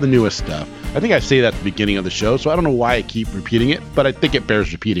get all the newest stuff. I think I say that at the beginning of the show, so I don't know why I keep repeating it, but I think it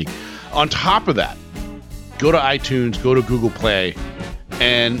bears repeating. On top of that, go to iTunes, go to Google Play,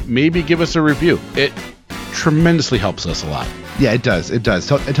 and maybe give us a review. It tremendously helps us a lot. Yeah, it does. It does.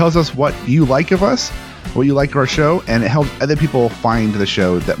 It tells us what you like of us, what you like of our show, and it helps other people find the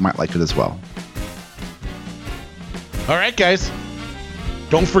show that might like it as well. All right, guys.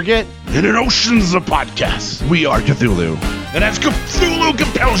 Don't forget, in an oceans of podcasts, We are Cthulhu. and as Cthulhu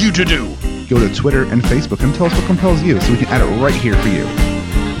compels you to do. Go to Twitter and Facebook and tell us what compels you so we can add it right here for you.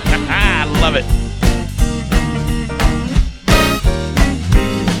 I love it.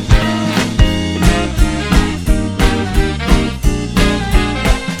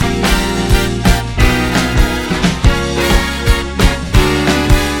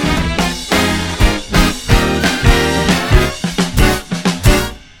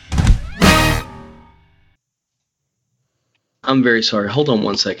 I'm very sorry. Hold on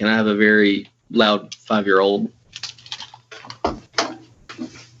one second. I have a very loud 5-year-old.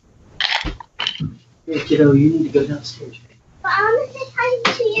 Hey, kiddo, you need to go downstairs. But I want to say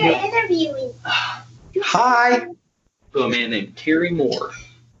hi to your interviewing. Hi. To a man named Terry Moore.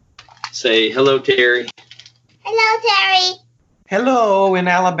 Say hello, Terry. Hello, Terry. Hello in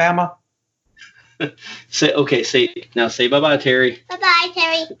Alabama. Say bye-bye, Terry. Bye-bye,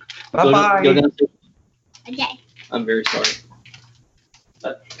 Terry. Go Bye-bye. downstairs. Okay. I'm very sorry.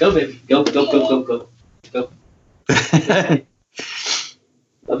 Go, baby. Go.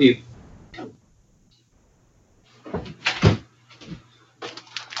 Love you.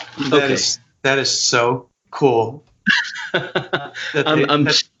 That is so cool. That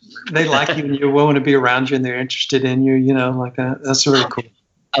they like you and you want to be around you and they're interested in you, like that. That's really cool.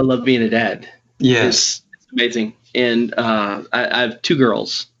 I love being a dad. Yes. It's amazing. And I have 2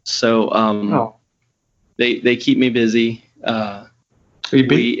 girls. So they keep me busy.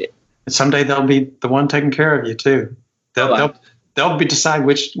 Someday they'll be the one taking care of you too. They'll decide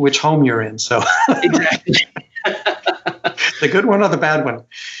which home you're in. So exactly. the good one or the bad one.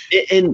 And